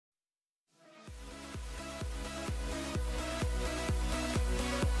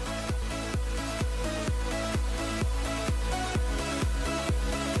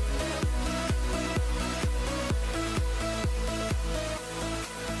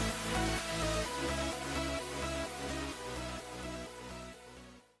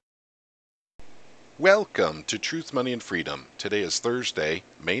Welcome to Truth, Money, and Freedom. Today is Thursday,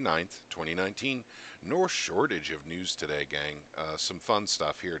 May 9th, 2019. No shortage of news today, gang. Some fun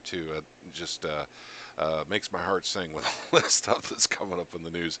stuff here, too. Just makes my heart sing with all this stuff that's coming up in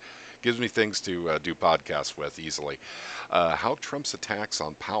the news. Gives me things to do podcasts with easily. How Trump's attacks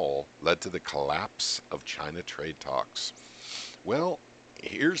on Powell led to the collapse of China trade talks. Well,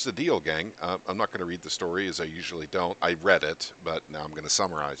 here's the deal, gang. I'm not going to read the story as I usually don't. I read it, but now I'm going to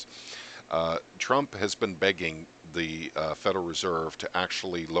summarize. Trump has been begging the Federal Reserve to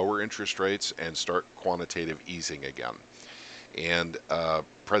actually lower interest rates and start quantitative easing again. And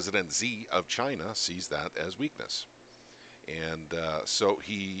President Xi of China sees that as weakness. And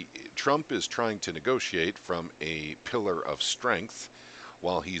Trump is trying to negotiate from a pillar of strength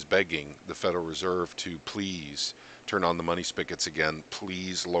while he's begging the Federal Reserve to please turn on the money spigots again,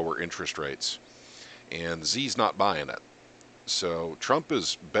 please lower interest rates. And Xi's not buying it. So Trump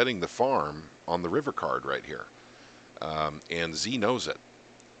is betting the farm on the river card right here. And Xi knows it.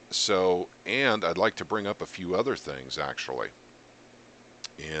 And I'd like to bring up a few other things, actually.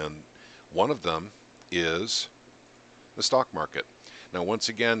 And one of them is the stock market. Now, once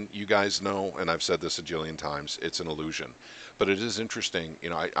again, you guys know, and I've said this a jillion times, it's an illusion. But it is interesting.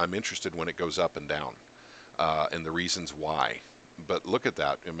 I'm interested when it goes up and down, and the reasons why. But look at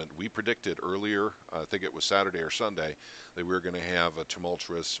that. I mean, we predicted earlier, I think it was Saturday or Sunday, that we were going to have a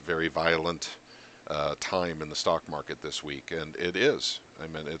tumultuous, very violent time in the stock market this week. And it is. I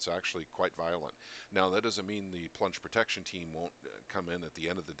mean, it's actually quite violent. Now, that doesn't mean the plunge protection team won't come in at the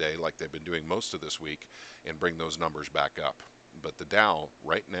end of the day like they've been doing most of this week and bring those numbers back up. But the Dow,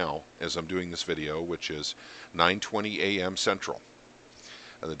 right now, as I'm doing this video, which is 9:20 a.m. Central,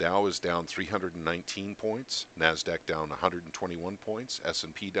 the Dow is down 319 points, NASDAQ down 121 points,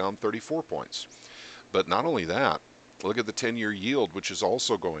 S&P down 34 points. But not only that, look at the 10-year yield, which is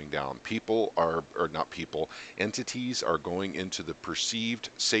also going down. Entities are going into the perceived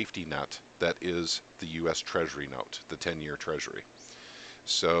safety net that is the U.S. Treasury note, the 10-year Treasury.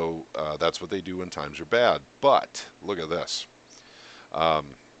 So that's what they do when times are bad. But look at this.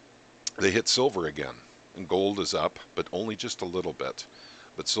 They hit silver again, and gold is up, but only just a little bit.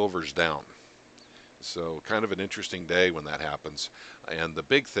 But silver's down. So kind of an interesting day when that happens. And the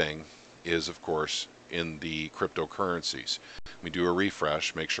big thing is, of course, in the cryptocurrencies. We do a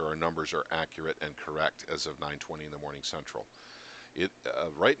refresh, make sure our numbers are accurate and correct as of 9:20 in the morning Central.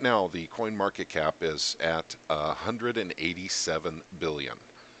 Right now, the coin market cap is at 187 billion.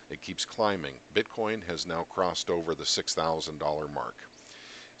 It keeps climbing. Bitcoin has now crossed over the $6,000 mark.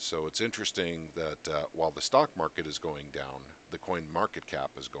 So it's interesting that while the stock market is going down, the coin market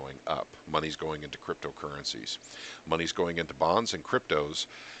cap is going up. Money's going into cryptocurrencies. Money's going into bonds and cryptos.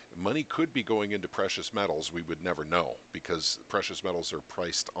 Money could be going into precious metals. We would never know because precious metals are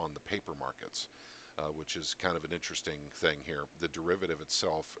priced on the paper markets, which is kind of an interesting thing here. The derivative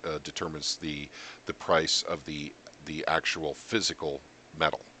itself determines the price of the actual physical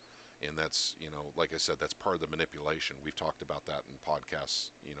metal. And that's, like I said, that's part of the manipulation. We've talked about that in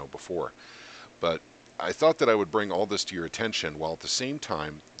podcasts, before. But I thought that I would bring all this to your attention while at the same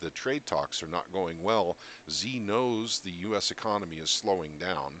time the trade talks are not going well. Xi knows the U.S. economy is slowing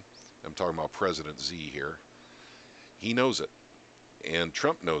down. I'm talking about President Xi here. He knows it. And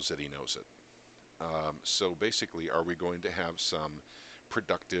Trump knows that he knows it. So basically, are we going to have some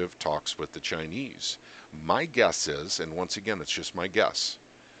productive talks with the Chinese? My guess is, and once again, it's just my guess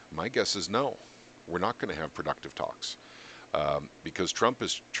is no. We're not going to have productive talks because Trump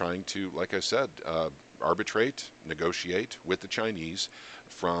is trying to, like I said, arbitrate, negotiate with the Chinese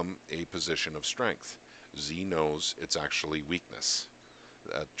from a position of strength. Xi knows it's actually weakness.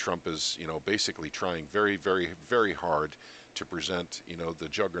 Trump is, basically trying very, very, very hard to present, the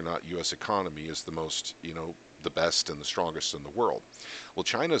juggernaut U.S. economy as the most, the best and the strongest in the world. Well,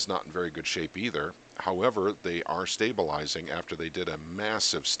 China's not in very good shape either. However, they are stabilizing after they did a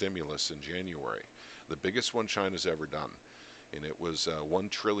massive stimulus in January, the biggest one China's ever done. And it was 1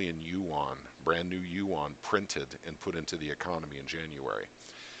 trillion yuan, brand new yuan, printed and put into the economy in January.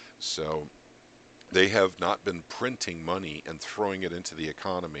 So they have not been printing money and throwing it into the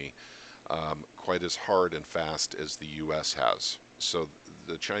economy quite as hard and fast as the U.S. has. So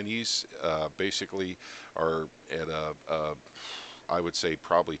the Chinese basically are at I would say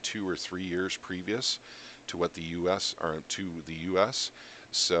probably 2 or 3 years previous to what the U.S. are to the U.S.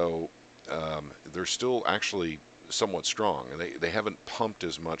 So they're still actually somewhat strong. They haven't pumped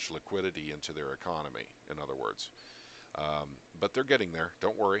as much liquidity into their economy, in other words. But they're getting there.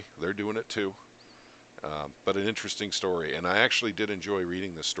 Don't worry, they're doing it too. But an interesting story, and I actually did enjoy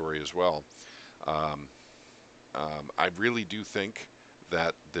reading this story as well. I really do think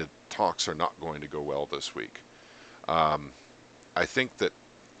that talks are not going to go well this week. I think that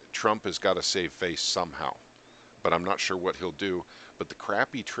Trump has got to save face somehow, but I'm not sure what he'll do. But the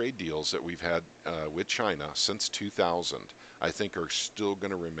crappy trade deals that we've had with China since 2000, I think, are still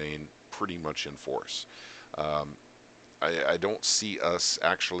going to remain pretty much in force. Um, I don't see us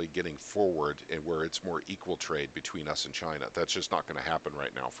actually getting forward in where it's more equal trade between us and China. That's just not going to happen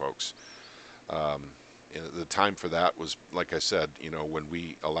right now, folks. Um, the time for that was, like I said, when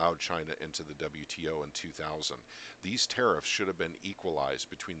we allowed China into the WTO in 2000. These tariffs should have been equalized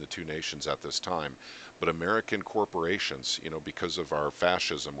between the two nations at this time. But American corporations, because of our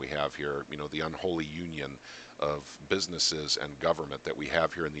fascism we have here, the unholy union of businesses and government that we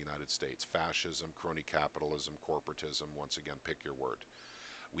have here in the United States, fascism, crony capitalism, corporatism, once again, pick your word.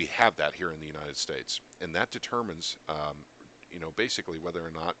 We have that here in the United States. And that determines basically whether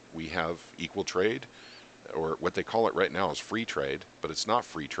or not we have equal trade, or what they call it right now is free trade, but it's not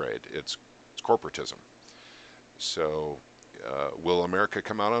free trade, it's corporatism. So will America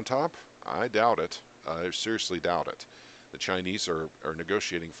come out on top? I doubt it. I seriously doubt it. The Chinese are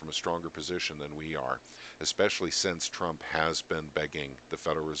negotiating from a stronger position than we are, especially since Trump has been begging the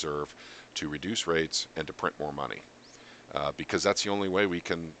Federal Reserve to reduce rates and to print more money, because that's the only way we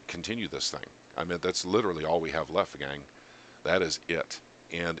can continue this thing. I mean, that's literally all we have left, gang. That is it.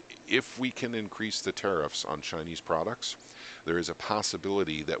 And if we can increase the tariffs on Chinese products, there is a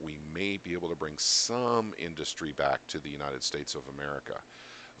possibility that we may be able to bring some industry back to the United States of America.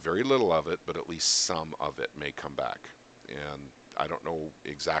 Very little of it, but at least some of it may come back. And I don't know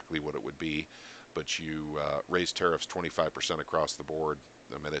exactly what it would be, but you raise tariffs 25% across the board,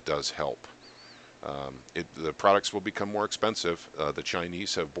 I mean, it does help. The products will become more expensive. The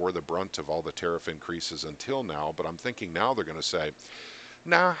Chinese have bore the brunt of all the tariff increases until now, but I'm thinking now they're going to say,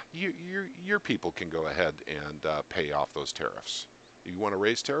 nah, your people can go ahead and pay off those tariffs. You want to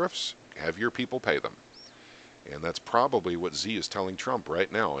raise tariffs? Have your people pay them. And that's probably what Z is telling Trump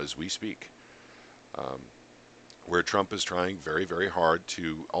right now as we speak. Where Trump is trying very, very hard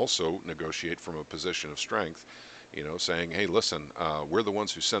to also negotiate from a position of strength, saying, hey, listen, we're the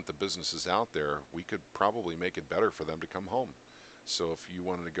ones who sent the businesses out there. We could probably make it better for them to come home. So if you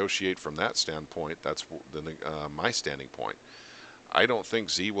want to negotiate from that standpoint, that's my standing point. I don't think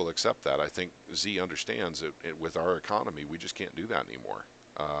Z will accept that. I think Z understands that with our economy, we just can't do that anymore.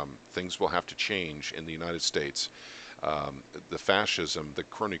 Things will have to change in the United States. The fascism, the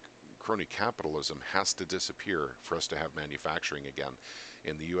crony capitalism has to disappear for us to have manufacturing again.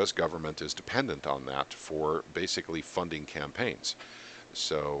 And the U.S. government is dependent on that for basically funding campaigns.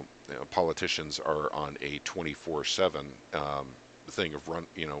 So politicians are on a 24/7 thing of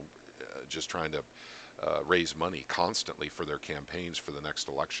just trying to raise money constantly for their campaigns for the next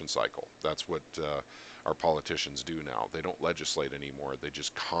election cycle. That's what our politicians do now. They don't legislate anymore. They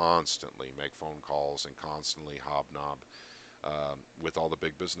just constantly make phone calls and constantly hobnob with all the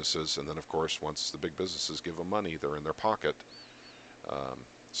big businesses. And then, of course, once the big businesses give them money, they're in their pocket.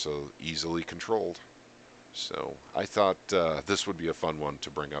 So easily controlled. So I thought this would be a fun one to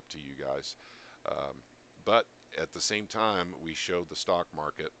bring up to you guys. But at the same time, we showed the stock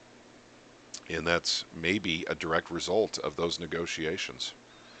market, and that's maybe a direct result of those negotiations.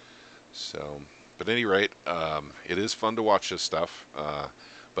 So, but at any rate, it is fun to watch this stuff.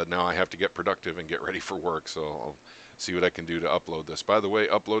 But now I have to get productive and get ready for work, so I'll see what I can do to upload this. By the way,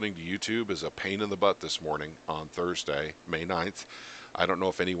 uploading to YouTube is a pain in the butt this morning on Thursday, May 9th. I don't know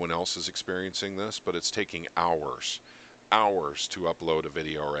if anyone else is experiencing this, but it's taking hours to upload a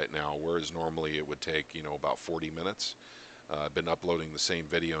video right now, whereas normally it would take, about 40 minutes. I've been uploading the same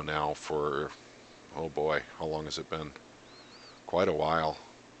video now for, oh boy, how long has it been? Quite a while.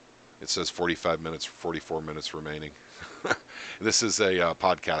 It says 45 minutes, 44 minutes remaining. This is a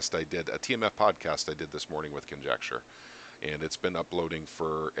podcast I did, a TMF podcast I did this morning with Conjecture. And it's been uploading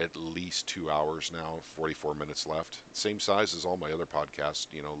for at least 2 hours now, 44 minutes left. Same size as all my other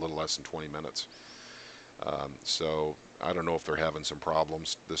podcasts, a little less than 20 minutes. So I don't know if they're having some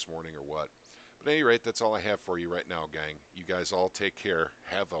problems this morning or what. But at any rate, that's all I have for you right now, gang. You guys all take care.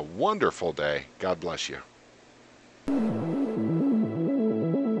 Have a wonderful day. God bless you.